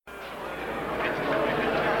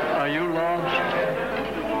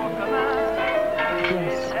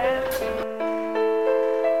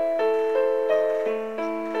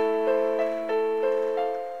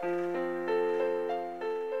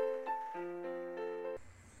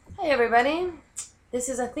Hey everybody, this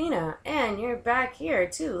is Athena, and you're back here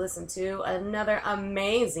to listen to another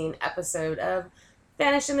amazing episode of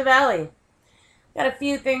Vanish in the Valley. Got a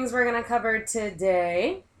few things we're going to cover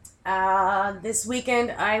today. This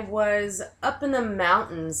weekend I was up in the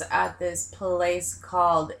mountains at this place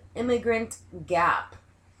called Immigrant Gap,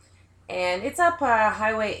 and it's up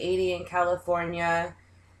Highway 80 in California.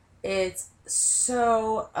 It's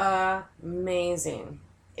so amazing.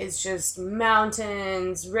 It's just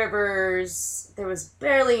mountains, rivers. There was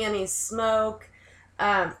barely any smoke.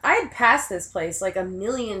 I had passed this place like a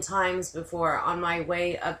million times before on my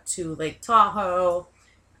way up to Lake Tahoe,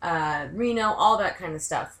 Reno, all that kind of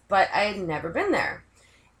stuff. But I had never been there.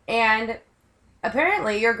 And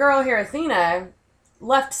apparently, your girl here, Athena,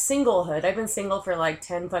 left singlehood. I've been single for like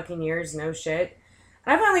 10 fucking years, no shit.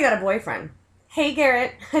 And I finally got a boyfriend. Hey,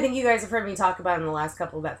 Garrett. I think you guys have heard me talk about him in the last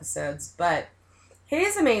couple of episodes, but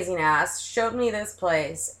his amazing ass showed me this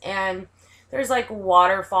place, and there's like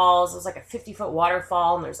waterfalls. There's like a 50-foot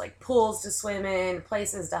waterfall, and there's like pools to swim in,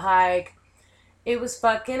 places to hike. It was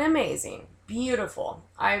fucking amazing. Beautiful.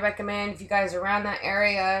 I recommend if you guys are around that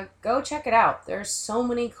area, go check it out. There's so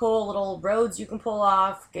many cool little roads you can pull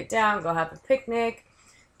off, get down, go have a picnic,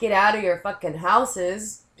 get out of your fucking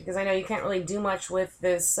houses, because I know you can't really do much with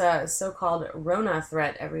this so-called Rona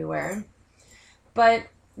threat everywhere. But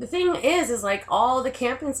the thing is like all the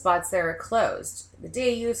camping spots there are closed. The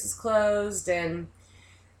day use is closed, and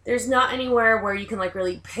there's not anywhere where you can like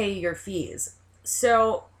really pay your fees.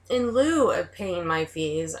 So in lieu of paying my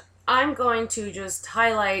fees, I'm going to just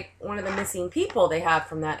highlight one of the missing people they have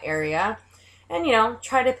from that area and,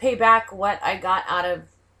 try to pay back what I got out of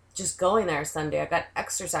just going there Sunday. I got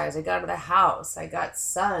exercise, I got out of the house, I got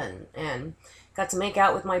sun, and got to make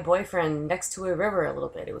out with my boyfriend next to a river a little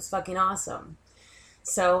bit. It was fucking awesome.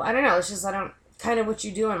 So, I don't know, it's just, kind of what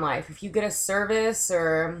you do in life. If you get a service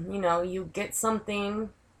or, you get something,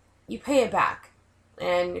 you pay it back.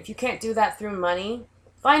 And if you can't do that through money,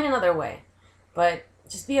 find another way. But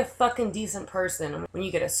just be a fucking decent person. When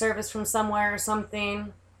you get a service from somewhere or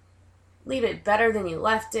something, leave it better than you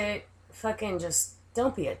left it. Fucking just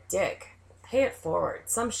don't be a dick. Pay it forward.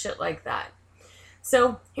 Some shit like that.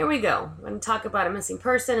 So, here we go. I'm going to talk about a missing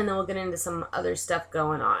person, and then we'll get into some other stuff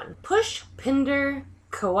going on. Pushpinder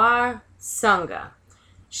Kaur Sangha.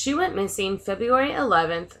 She went missing February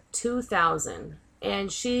 11th, 2000,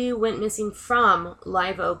 and she went missing from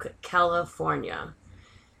Live Oak, California.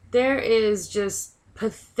 There is just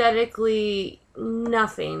pathetically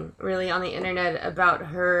nothing really on the internet about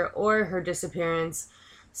her or her disappearance.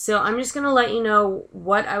 So I'm just going to let you know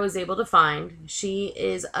what I was able to find. She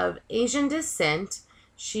is of Asian descent.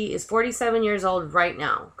 She is 47 years old right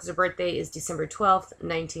now because her birthday is December 12th,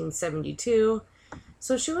 1972.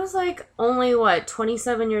 So she was like only,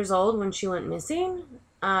 27 years old when she went missing?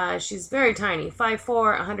 She's very tiny, 5'4",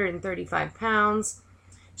 135 pounds.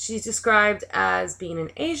 She's described as being an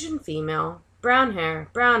Asian female, brown hair,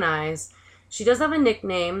 brown eyes. She does have a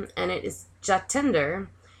nickname, and it is Jatinder.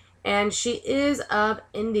 And she is of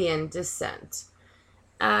Indian descent.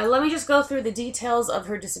 Let me just go through the details of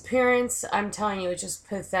her disappearance. I'm telling you, it's just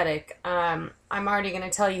pathetic. I'm already going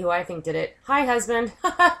to tell you who I think did it. Hi, husband.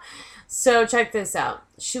 So check this out.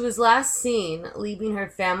 She was last seen leaving her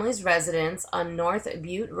family's residence on North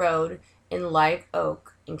Butte Road in Live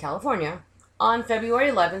Oak in California on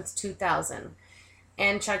February 11th, 2000.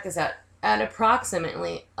 And check this out. At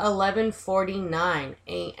approximately 11:49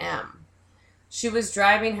 a.m., she was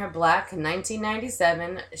driving her black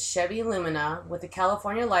 1997 Chevy Lumina with a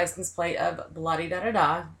California license plate of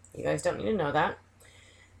blah-de-da-da-da. You guys don't need to know that.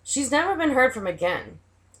 She's never been heard from again.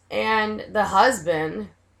 And the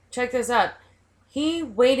husband, check this out, he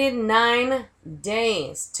waited 9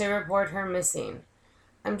 days to report her missing.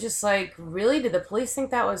 I'm just like, really? Did the police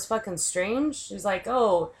think that was fucking strange? She's like,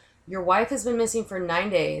 oh, your wife has been missing for 9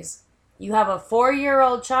 days. You have a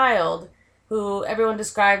 4-year-old child who everyone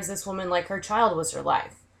describes this woman like her child was her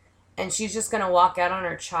life. And she's just going to walk out on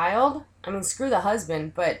her child? I mean, screw the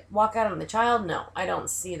husband, but walk out on the child? No, I don't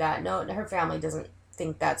see that. No, her family doesn't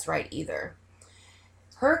think that's right either.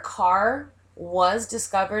 Her car was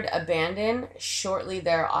discovered abandoned shortly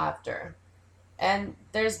thereafter. And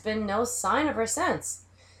there's been no sign of her since.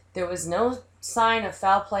 There was no sign of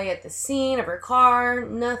foul play at the scene of her car,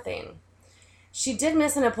 nothing. She did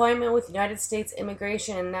miss an appointment with United States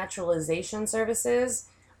Immigration and Naturalization Services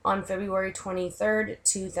on February 23rd,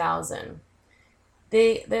 2000.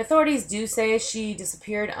 The authorities do say she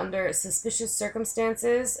disappeared under suspicious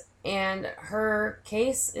circumstances, and her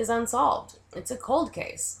case is unsolved. It's a cold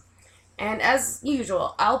case. And as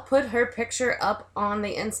usual, I'll put her picture up on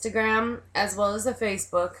the Instagram as well as the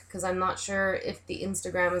Facebook, because I'm not sure if the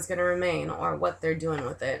Instagram is going to remain or what they're doing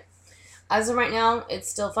with it. As of right now, it's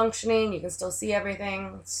still functioning. You can still see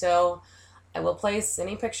everything. So I will place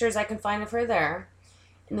any pictures I can find of her there.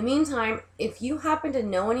 In the meantime, if you happen to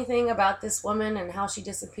know anything about this woman and how she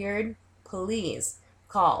disappeared, please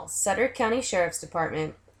call Sutter County Sheriff's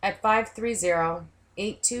Department at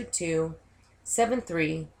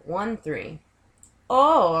 530-822-7313.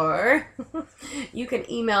 Or you can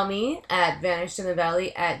email me at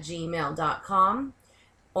vanishedinthevalley@gmail.com.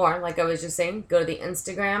 Or, like I was just saying, go to the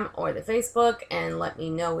Instagram or the Facebook and let me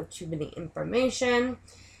know what you've been the information.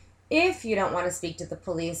 If you don't want to speak to the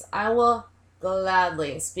police, I will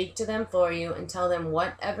gladly speak to them for you and tell them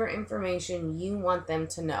whatever information you want them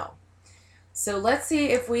to know. So let's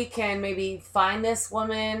see if we can maybe find this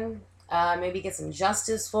woman, maybe get some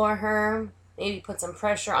justice for her, maybe put some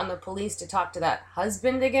pressure on the police to talk to that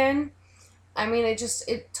husband again. I mean,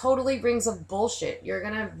 it totally brings up bullshit. You're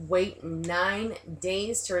going to wait 9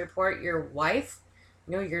 days to report your wife,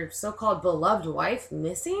 your so-called beloved wife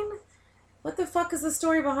missing? What the fuck is the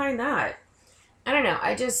story behind that? I don't know.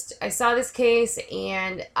 I saw this case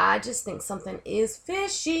and I just think something is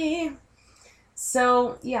fishy.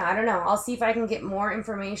 So, yeah, I don't know. I'll see if I can get more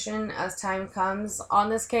information as time comes on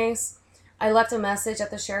this case. I left a message at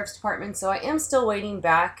the sheriff's department, so I am still waiting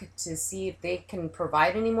back to see if they can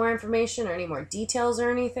provide any more information or any more details or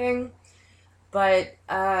anything. But,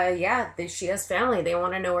 yeah, she has family. They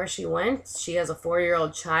want to know where she went. She has a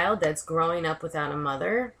 4-year-old child that's growing up without a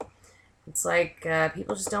mother. It's like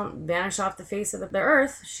people just don't vanish off the face of the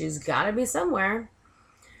earth. She's got to be somewhere.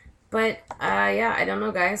 But, yeah, I don't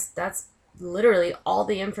know, guys. That's literally all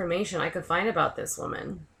the information I could find about this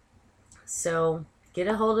woman. So get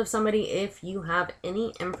a hold of somebody if you have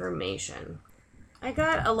any information. I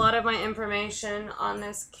got a lot of my information on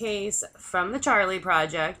this case from the Charley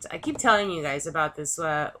Project. I keep telling you guys about this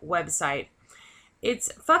website. It's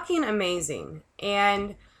fucking amazing.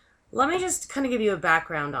 And let me just kind of give you a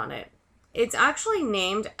background on it. It's actually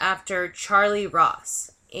named after Charlie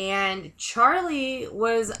Ross. And Charlie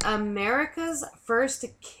was America's first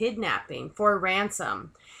kidnapping for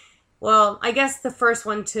ransom. Well, I guess the first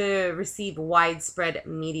one to receive widespread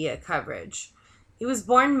media coverage. He was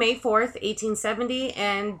born May 4th, 1870,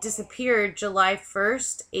 and disappeared July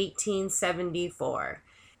 1st, 1874.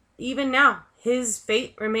 Even now, his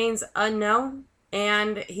fate remains unknown,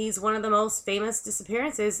 and he's one of the most famous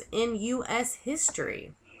disappearances in U.S.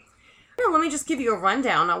 history. Now, let me just give you a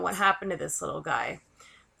rundown on what happened to this little guy.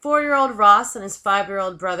 4-year-old Ross and his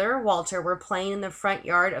 5-year-old brother, Walter, were playing in the front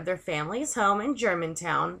yard of their family's home in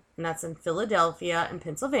Germantown, and that's in Philadelphia and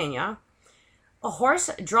Pennsylvania. A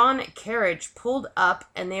horse-drawn carriage pulled up,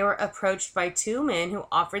 and they were approached by 2 men who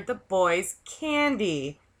offered the boys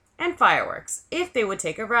candy and fireworks if they would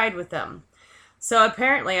take a ride with them. So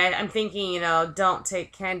apparently, I'm thinking, don't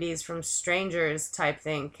take candies from strangers type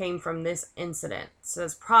thing came from this incident. So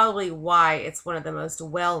that's probably why it's one of the most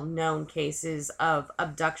well-known cases of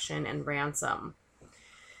abduction and ransom.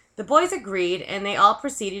 The boys agreed, and they all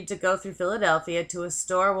proceeded to go through Philadelphia to a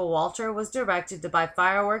store where Walter was directed to buy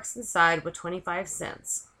fireworks inside with 25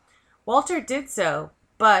 cents. Walter did so,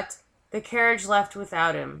 but the carriage left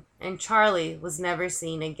without him, and Charlie was never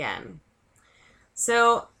seen again.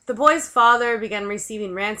 So the boy's father began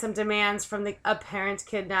receiving ransom demands from the apparent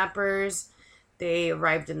kidnappers. They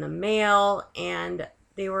arrived in the mail, and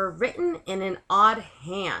they were written in an odd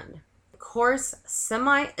hand. Coarse,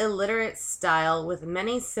 semi-illiterate style with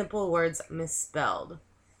many simple words misspelled.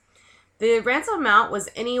 The ransom amount was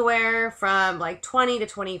anywhere from like $20,000 to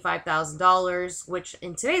 $25,000, which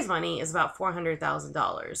in today's money is about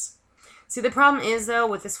 $400,000. See, the problem is, though,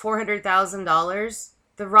 with this $400,000,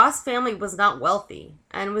 the Ross family was not wealthy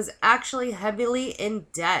and was actually heavily in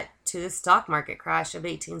debt to the stock market crash of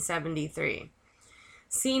 1873.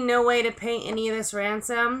 Seeing no way to pay any of this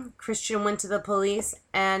ransom, Christian went to the police,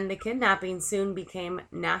 and the kidnapping soon became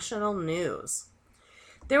national news.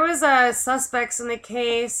 There was suspects in the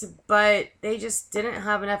case, but they just didn't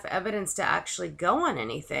have enough evidence to actually go on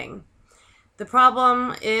anything. The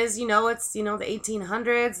problem is, it's, the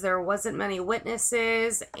 1800s, there wasn't many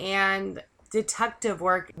witnesses, and detective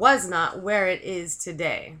work was not where it is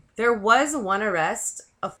today. There was one arrest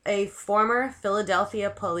of a former Philadelphia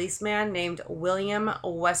policeman named William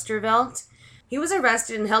Westervelt. He was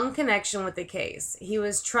arrested and held in connection with the case. He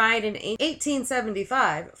was tried in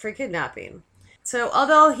 1875 for kidnapping. So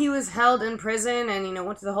although he was held in prison and,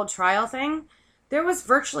 went through the whole trial thing, there was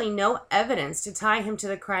virtually no evidence to tie him to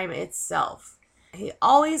the crime itself. He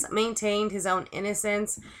always maintained his own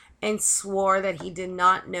innocence, and swore that he did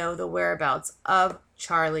not know the whereabouts of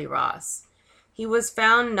Charlie Ross. He was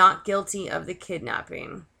found not guilty of the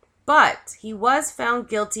kidnapping, but he was found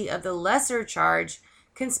guilty of the lesser charge,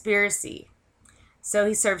 conspiracy. So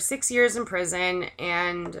he served 6 years in prison,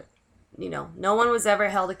 and, no one was ever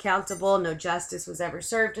held accountable. No justice was ever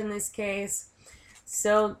served in this case.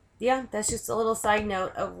 So, yeah, that's just a little side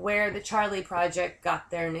note of where the Charlie Project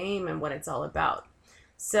got their name and what it's all about.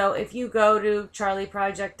 So if you go to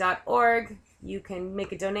charlieproject.org, you can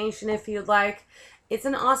make a donation if you'd like. It's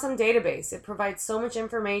an awesome database. It provides so much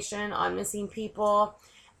information on missing people,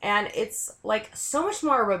 and it's like so much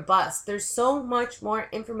more robust. There's so much more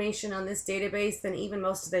information on this database than even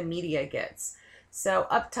most of the media gets. So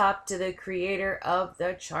up top to the creator of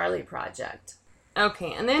the Charlie Project.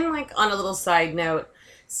 Okay, and then on a little side note,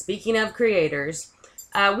 speaking of creators,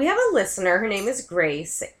 we have a listener. Her name is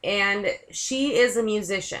Grace, and she is a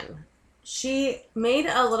musician. She made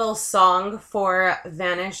a little song for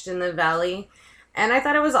Vanished in the Valley, and I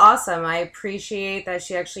thought it was awesome. I appreciate that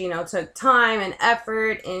she actually, took time and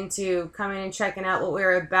effort into coming and checking out what we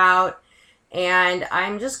were about. And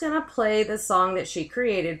I'm just going to play the song that she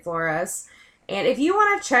created for us. And if you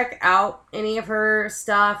want to check out any of her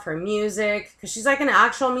stuff, her music, because she's like an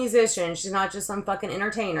actual musician, she's not just some fucking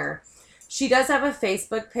entertainer. She does have a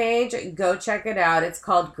Facebook page. Go check it out. It's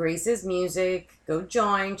called Grace's Music. Go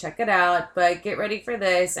join, check it out. But get ready for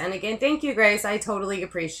this. And again, thank you, Grace. I totally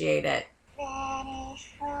appreciate it.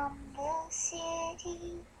 Vanish from the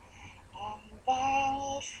city and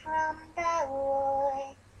vanish from the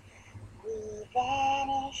wood. We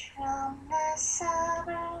vanish from the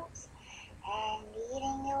suburbs and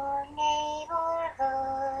eating your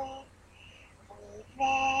neighborhood. We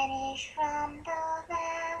vanish from the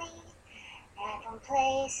valley and from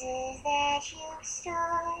places that you've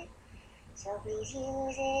stood. So please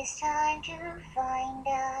use this time to find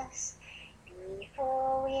us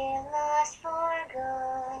before we're lost for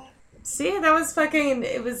good. See, that was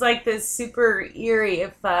it was like this super eerie.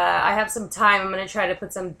 If I have some time, I'm going to try to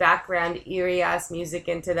put some background eerie-ass music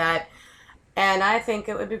into that. And I think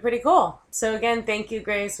it would be pretty cool. So again, thank you,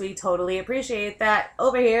 Grace. We totally appreciate that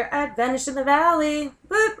over here at Vanished in the Valley.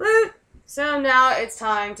 Woot woot! So now it's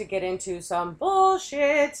time to get into some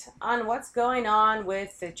bullshit on what's going on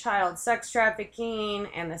with the child sex trafficking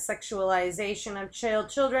and the sexualization of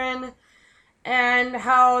children, and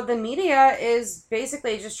how the media is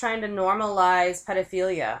basically just trying to normalize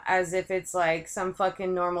pedophilia as if it's like some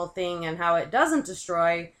fucking normal thing, and how it doesn't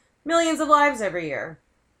destroy millions of lives every year.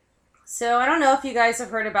 So I don't know if you guys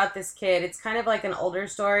have heard about this kid. It's kind of like an older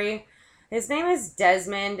story. His name is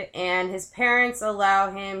Desmond, and his parents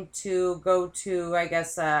allow him to go to, I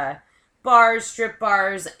guess, bars, strip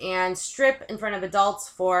bars, and strip in front of adults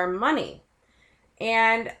for money.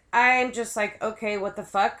 And I'm just like, okay, what the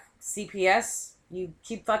fuck? CPS, you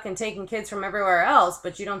keep fucking taking kids from everywhere else,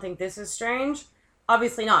 but you don't think this is strange?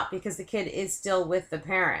 Obviously not, because the kid is still with the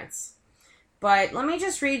parents. But let me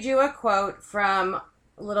just read you a quote from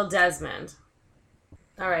little Desmond.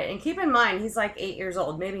 All right, and keep in mind, he's like 8 years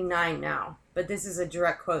old, maybe 9 now, but this is a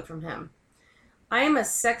direct quote from him. I am a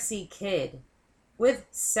sexy kid with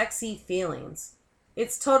sexy feelings.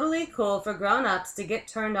 It's totally cool for grown-ups to get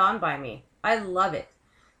turned on by me. I love it.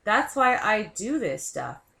 That's why I do this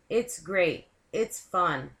stuff. It's great. It's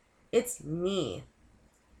fun. It's me.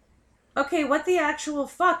 Okay, what the actual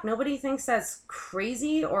fuck? Nobody thinks that's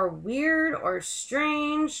crazy or weird or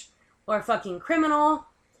strange or fucking criminal.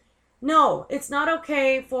 No, it's not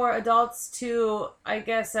okay for adults to, I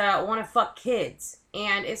guess, want to fuck kids.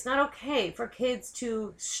 And it's not okay for kids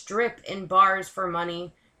to strip in bars for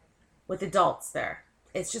money with adults there.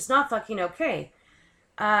 It's just not fucking okay.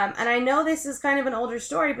 And I know this is kind of an older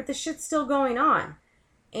story, but this shit's still going on.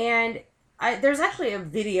 And there's actually a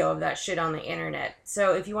video of that shit on the internet.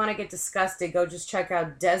 So if you want to get disgusted, go just check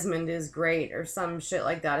out Desmond is Great or some shit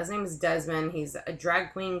like that. His name is Desmond. He's a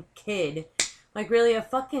drag queen kid. Like, really, a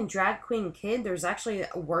fucking drag queen kid? There's actually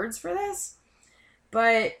words for this?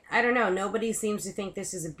 But, I don't know. Nobody seems to think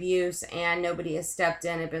this is abuse, and nobody has stepped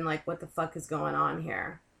in and been like, what the fuck is going on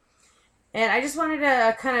here? And I just wanted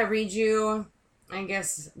to kind of read you, I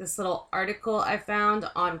guess, this little article I found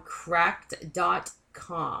on cracked.com.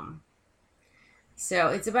 So,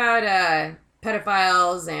 it's about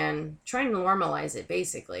pedophiles and trying to normalize it,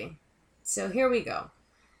 basically. So, here we go.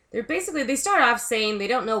 They start off saying they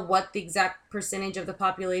don't know what the exact percentage of the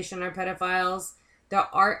population are pedophiles.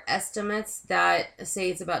 There are estimates that say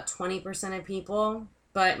it's about 20% of people,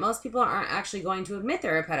 but most people aren't actually going to admit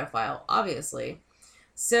they're a pedophile, obviously.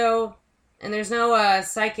 So, and there's no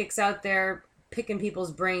psychics out there picking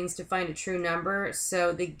people's brains to find a true number,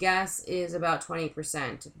 so the guess is about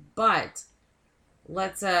 20%. But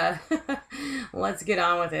let's let's get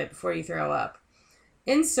on with it before you throw up.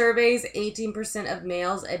 In surveys, 18% of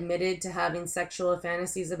males admitted to having sexual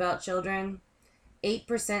fantasies about children.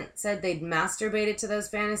 8% said they'd masturbated to those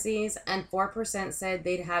fantasies, and 4% said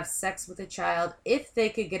they'd have sex with a child if they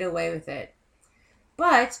could get away with it.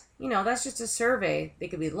 But, that's just a survey. They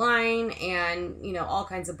could be lying, and, all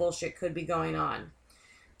kinds of bullshit could be going on.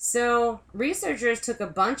 So, researchers took a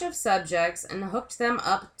bunch of subjects and hooked them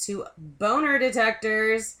up to boner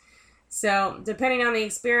detectors. So, depending on the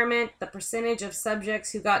experiment, the percentage of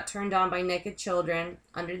subjects who got turned on by naked children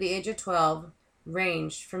under the age of 12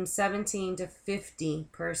 ranged from 17 to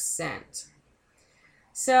 50%.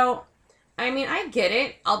 So, I get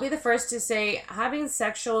it. I'll be the first to say having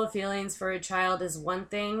sexual feelings for a child is one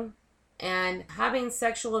thing, and having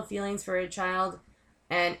sexual feelings for a child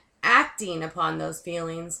and acting upon those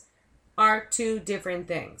feelings are two different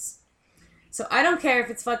things. So I don't care if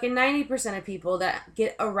it's fucking 90% of people that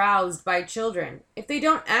get aroused by children. If they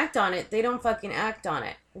don't act on it, they don't fucking act on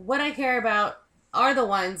it. What I care about are the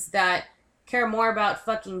ones that care more about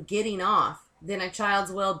fucking getting off than a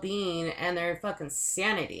child's well-being and their fucking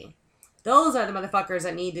sanity. Those are the motherfuckers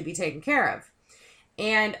that need to be taken care of.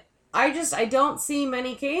 And I don't see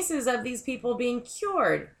many cases of these people being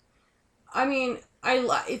cured.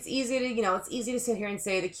 It's easy to sit here and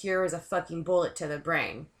say the cure is a fucking bullet to the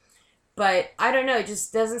brain. But I don't know, it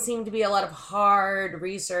just doesn't seem to be a lot of hard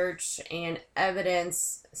research and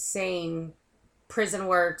evidence saying prison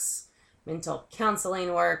works, mental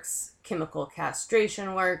counseling works, chemical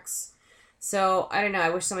castration works. So I don't know, I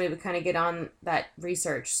wish somebody would kind of get on that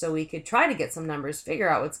research so we could try to get some numbers, figure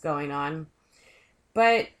out what's going on.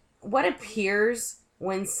 But what appears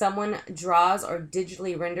when someone draws or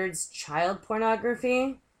digitally renders child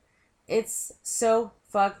pornography, it's so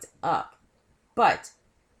fucked up. But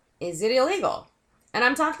is it illegal? And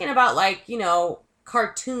I'm talking about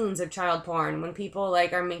cartoons of child porn, when people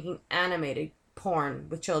are making animated porn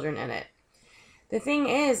with children in it. The thing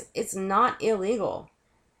is, it's not illegal,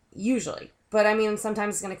 usually. But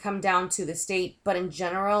sometimes it's going to come down to the state, but in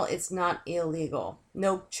general, it's not illegal.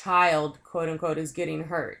 No child, quote unquote, is getting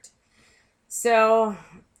hurt. So,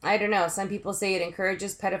 I don't know. Some people say it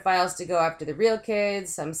encourages pedophiles to go after the real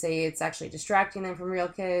kids. Some say it's actually distracting them from real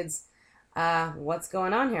kids. What's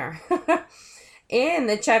going on here? In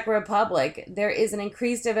the Czech Republic, there is an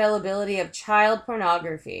increased availability of child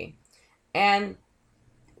pornography. And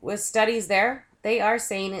with studies there, they are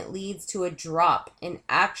saying it leads to a drop in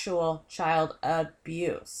actual child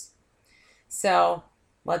abuse. So,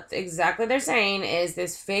 what exactly they're saying is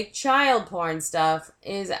this fake child porn stuff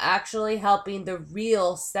is actually helping the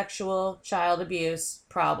real sexual child abuse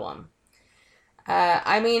problem.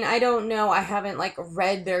 I don't know. I haven't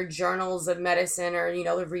read their journals of medicine or,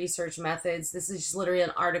 the research methods. This is just literally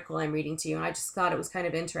an article I'm reading to you, and I just thought it was kind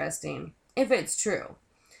of interesting. If it's true.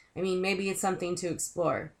 Maybe it's something to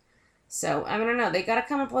explore. So, I don't know. They got to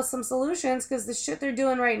come up with some solutions, because the shit they're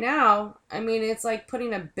doing right now, it's like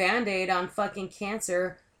putting a Band-Aid on fucking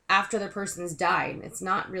cancer after the person's died. It's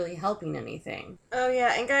not really helping anything. Oh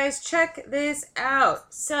yeah, and guys, check this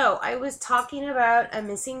out. So, I was talking about a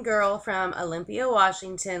missing girl from Olympia,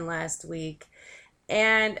 Washington last week,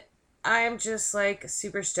 and I'm just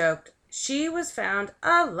super stoked. She was found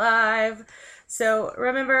alive. So,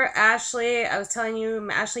 remember Ashley? I was telling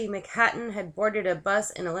you, Ashley McHatton had boarded a bus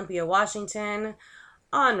in Olympia, Washington,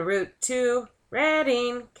 en route to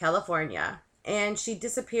Redding, California. And she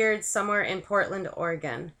disappeared somewhere in Portland,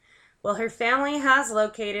 Oregon. Well, her family has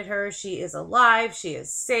located her. She is alive. She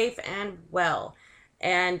is safe and well.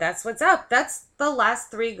 And that's what's up. That's the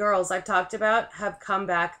last 3 girls I've talked about have come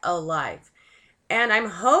back alive. And I'm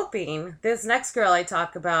hoping this next girl I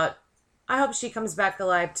talk about, I hope she comes back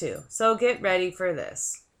alive too. So get ready for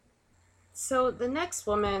this. So the next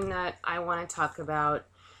woman that I want to talk about,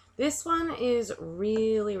 this one is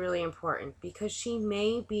really, really important because she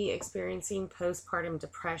may be experiencing postpartum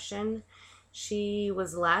depression. She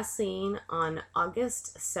was last seen on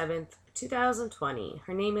August 7th, 2020.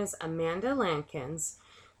 Her name is Amanda Lankins.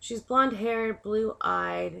 She's blonde-haired,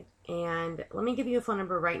 blue-eyed, and let me give you a phone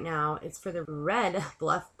number right now. It's for the Red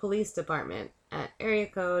Bluff Police Department at area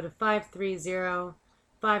code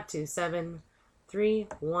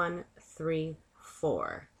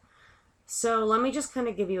 530-527-3134. So let me just kind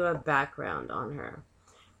of give you a background on her.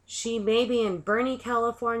 She may be in Bernie,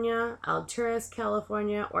 California, Alturas,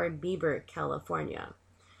 California, or Bieber, California.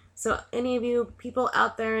 So any of you people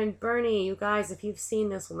out there in Bernie, you guys, if you've seen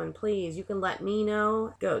this woman, please, you can let me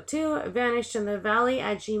know. Go to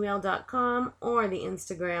vanishedinthevalley@gmail.com or the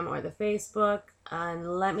Instagram or the Facebook,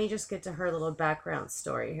 and let me just get to her little background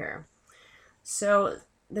story here. So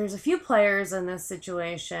there's a few players in this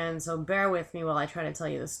situation, so bear with me while I try to tell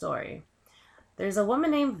you the story. There's a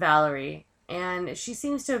woman named Valerie, and she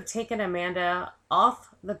seems to have taken Amanda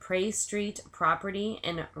off the Prey Street property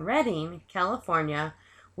in Redding, California,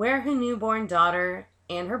 where her newborn daughter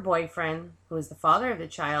and her boyfriend, who is the father of the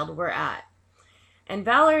child, were at. And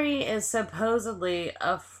Valerie is supposedly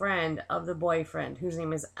a friend of the boyfriend, whose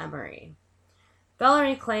name is Emery.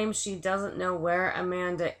 Valerie claims she doesn't know where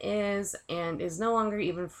Amanda is and is no longer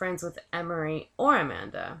even friends with Emery or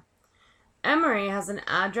Amanda. Emery has an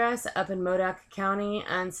address up in Modoc County,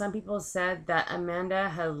 and some people said that Amanda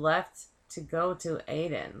had left to go to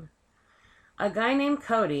Aden. A guy named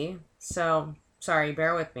Cody, sorry,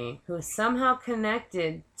 bear with me, who is somehow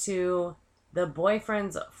connected to the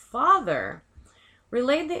boyfriend's father,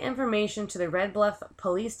 relayed the information to the Red Bluff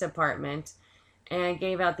Police Department and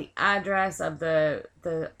gave out the address of the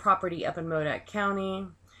property up in Modoc County.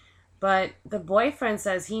 But the boyfriend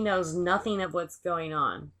says he knows nothing of what's going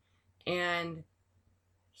on. And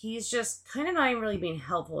he's just kind of not even really being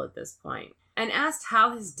helpful at this point. And asked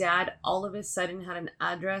how his dad all of a sudden had an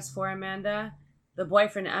address for Amanda, the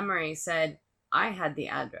boyfriend Emery said, I had the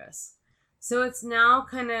address. So it's now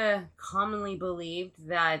kind of commonly believed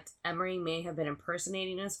that Emery may have been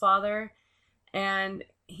impersonating his father, and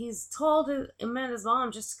he's told Amanda's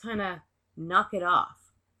mom just to kind of knock it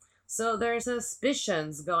off. So there's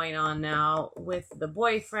suspicions going on now with the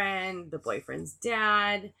boyfriend's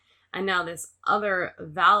dad, and now this other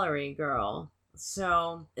Valerie girl.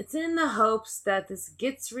 So it's in the hopes that this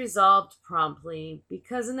gets resolved promptly,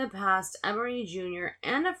 because in the past, Emery Jr.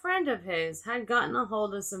 and a friend of his had gotten a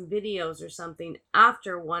hold of some videos or something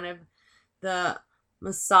after one of the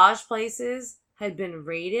massage places had been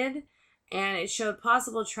raided, and it showed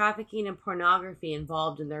possible trafficking and pornography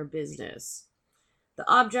involved in their business. The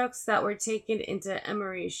objects that were taken into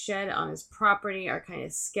Emery's shed on his property are kind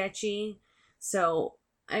of sketchy. So,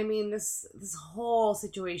 I mean, this whole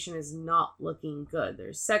situation is not looking good.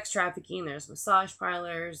 There's sex trafficking, there's massage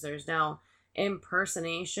parlors, there's now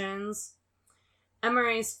impersonations.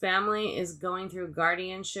 Emery's family is going through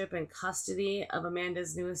guardianship and custody of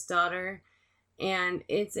Amanda's newest daughter, and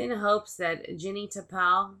it's in hopes that Ginny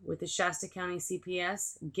Tapal with the Shasta County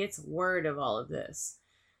CPS gets word of all of this.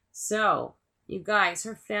 So, you guys,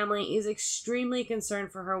 her family is extremely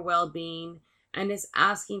concerned for her well-being and is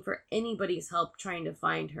asking for anybody's help trying to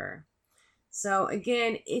find her. So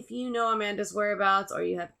again, if you know Amanda's whereabouts or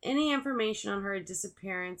you have any information on her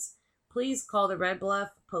disappearance, please call the Red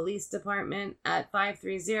Bluff Police Department at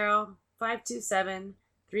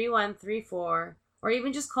 530-527-3134, or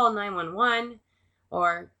even just call 911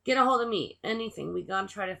 or get a hold of me. Anything. We gotta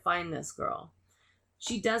try to find this girl.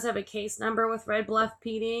 She does have a case number with Red Bluff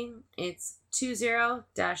PD. It's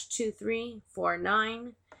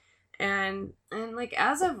 20-2349. And like,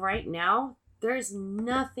 as of right now, there's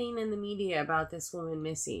nothing in the media about this woman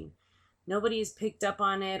missing. Nobody's picked up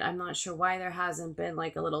on it. I'm not sure why there hasn't been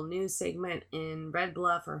like a little news segment in Red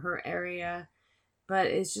Bluff or her area, but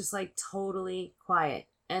it's just like totally quiet.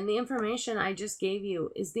 And the information I just gave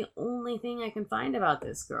you is the only thing I can find about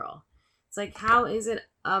this girl. It's like, how is it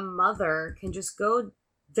a mother can just go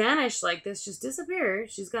vanish like this, just disappear?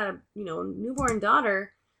 She's got a, newborn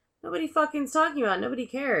daughter. Nobody fucking's talking about it. Nobody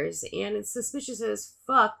cares. And it's suspicious as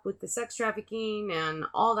fuck with the sex trafficking and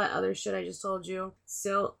all that other shit I just told you.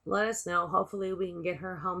 So let us know. Hopefully we can get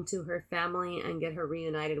her home to her family and get her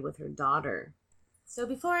reunited with her daughter. So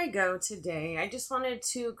before I go today, I just wanted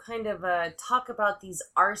to kind of talk about these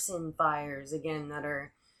arson fires again that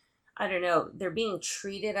are, I don't know, they're being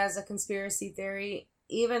treated as a conspiracy theory,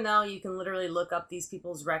 even though you can literally look up these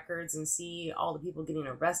people's records and see all the people getting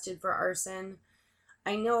arrested for arson.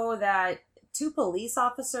 I know that 2 police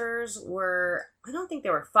officers I don't think they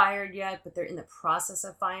were fired yet, but they're in the process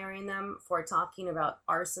of firing them for talking about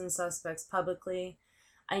arson suspects publicly.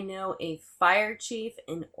 I know a fire chief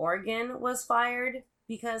in Oregon was fired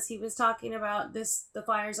because he was talking about the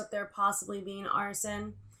fires up there possibly being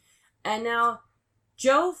arson. And now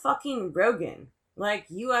Joe fucking Rogan, like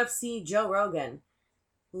UFC Joe Rogan,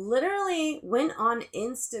 literally went on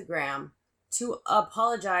Instagram to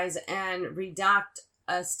apologize and redact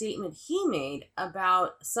a statement he made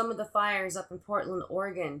about some of the fires up in Portland,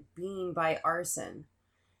 Oregon being by arson.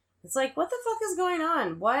 It's like, what the fuck is going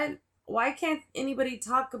on? Why can't anybody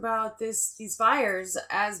talk about these fires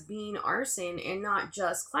as being arson and not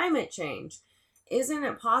just climate change? Isn't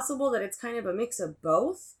it possible that it's kind of a mix of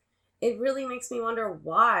both? it really makes me wonder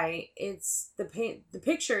why the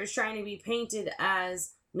picture is trying to be painted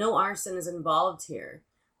as no arson is involved here.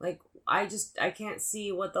 Like, I can't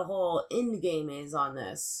see what the whole end game is on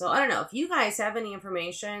this. So I don't know if you guys have any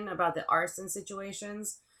information about the arson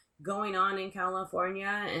situations going on in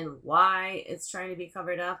California and why it's trying to be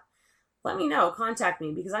covered up. Let me know. Contact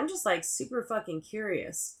me because I'm just like super fucking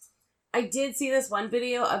curious. I did see this one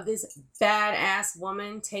video of this badass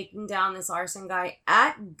woman taking down this arson guy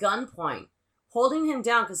at gunpoint, holding him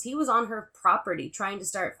down because he was on her property trying to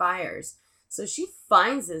start fires. So she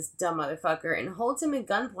finds this dumb motherfucker and holds him at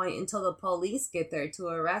gunpoint until the police get there to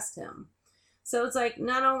arrest him. So it's like,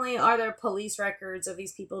 not only are there police records of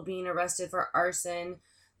these people being arrested for arson,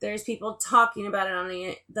 there's people talking about it on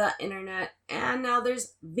the internet, and now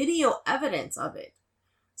there's video evidence of it.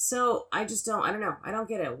 So I don't know. I don't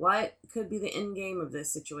get it. What could be the end game of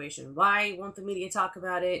this situation? Why won't the media talk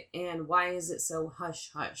about it? And why is it so hush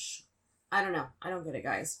hush? I don't know. I don't get it,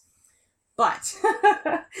 guys. But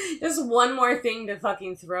just one more thing to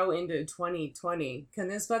fucking throw into 2020. Can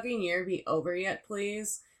this fucking year be over yet,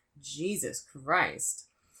 please? Jesus Christ.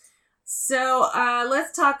 So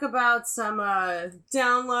let's talk about some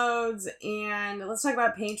downloads, and let's talk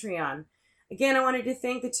about Patreon. Again, I wanted to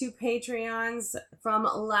thank the 2 Patreons from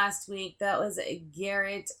last week. That was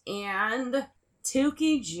Garrett and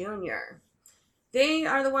Tukey Jr. They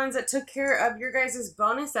are the ones that took care of your guys'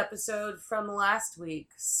 bonus episode from last week.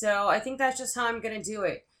 So I think that's just how I'm going to do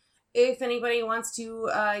it. If anybody wants to,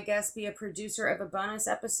 be a producer of a bonus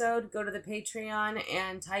episode, go to the Patreon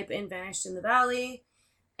and type in Vanished in the Valley.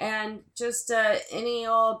 And just any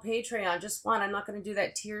old Patreon, just one. I'm not going to do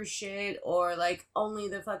that tier shit or like only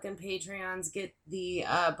the fucking Patreons get the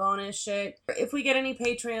bonus shit. If we get any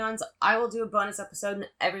Patreons, I will do a bonus episode and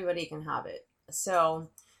everybody can have it. So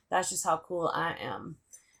that's just how cool I am.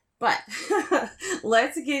 But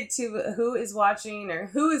let's get to who is watching or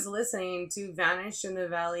who is listening to Vanished in the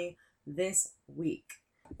Valley this week.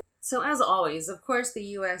 So as always, of course, the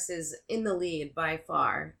U.S. is in the lead by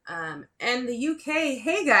far. And the U.K.,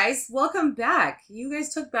 hey guys, welcome back. You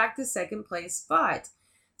guys took back the second place spot.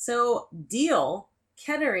 So Deal,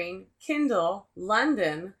 Kettering, Kindle,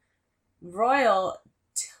 London, Royal,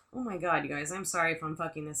 oh my god, you guys, I'm sorry if I'm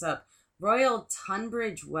fucking this up. Royal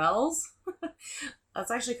Tunbridge Wells?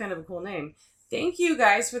 That's actually kind of a cool name. Thank you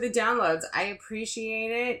guys for the downloads. I appreciate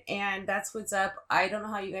it. And that's what's up. I don't know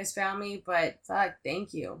how you guys found me, but fuck,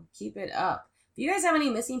 thank you. Keep it up. If you guys have any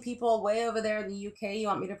missing people way over there in the UK you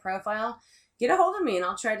want me to profile, get a hold of me and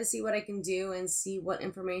I'll try to see what I can do and see what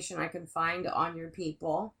information I can find on your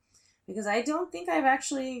people. Because I don't think I've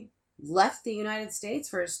actually left the United States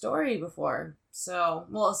for a story before. So,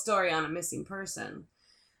 well, a story on a missing person.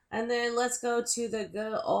 And then let's go to the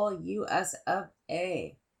good old US of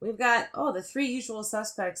A. We've got, the 3 usual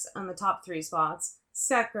suspects on the top 3 spots.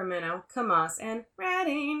 Sacramento, Camas, and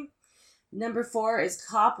Redding. Number 4 is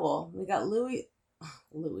Coppell. We got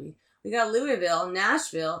We got Louisville,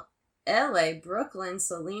 Nashville, LA, Brooklyn,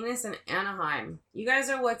 Salinas, and Anaheim. You guys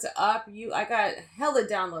are what's up. I got hella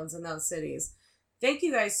downloads in those cities. Thank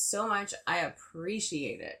you guys so much. I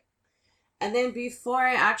appreciate it. And then before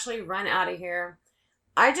I actually run out of here,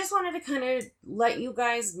 I just wanted to kind of let you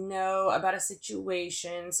guys know about a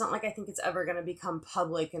situation. It's not like I think it's ever going to become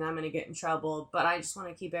public and I'm going to get in trouble, but I just want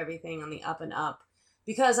to keep everything on the up and up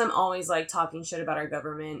because I'm always like talking shit about our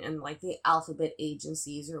government and like the alphabet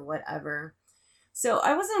agencies or whatever. So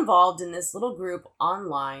I was involved in this little group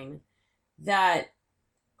online that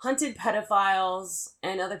hunted pedophiles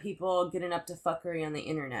and other people getting up to fuckery on the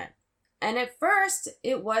internet. And at first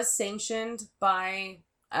it was sanctioned by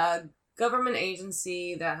a government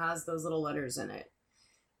agency that has those little letters in it.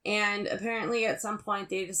 And apparently at some point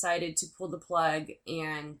they decided to pull the plug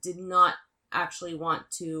and did not actually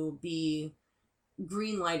want to be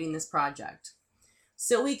greenlighting this project.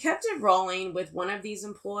 So we kept it rolling with one of these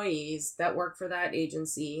employees that worked for that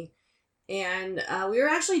agency. And we were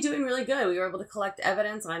actually doing really good. We were able to collect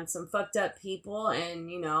evidence on some fucked up people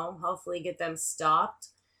and, hopefully get them stopped.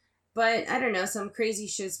 But I don't know, some crazy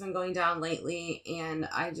shit's been going down lately, and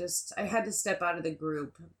I had to step out of the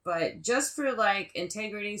group. But just for like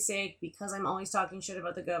integrity's sake, because I'm always talking shit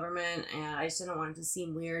about the government, and I just didn't want it to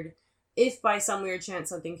seem weird. If by some weird chance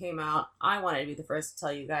something came out, I wanted to be the first to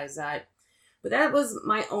tell you guys that. But that was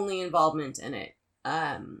my only involvement in it.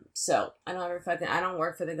 So I don't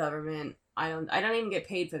work for the government. I don't even get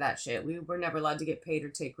paid for that shit. We were never allowed to get paid or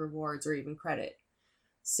take rewards or even credit.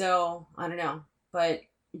 So I don't know, but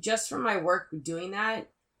just from my work doing that,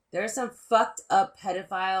 there are some fucked up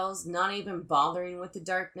pedophiles not even bothering with the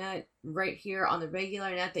dark net right here on the regular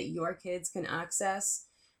net that your kids can access.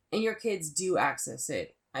 And your kids do access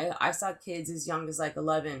it. I saw kids as young as like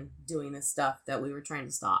 11 doing this stuff that we were trying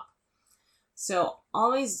to stop. So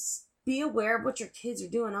always be aware of what your kids are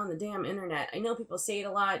doing on the damn internet. I know people say it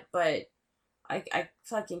a lot, but I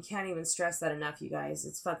fucking can't even stress that enough, you guys.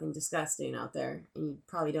 It's fucking disgusting out there, and you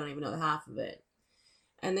probably don't even know the half of it.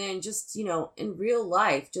 And then just, in real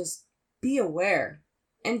life, just be aware.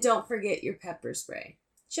 And don't forget your pepper spray.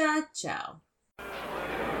 Ciao, ciao.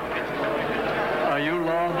 Are you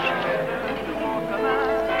lost?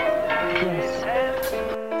 Yes.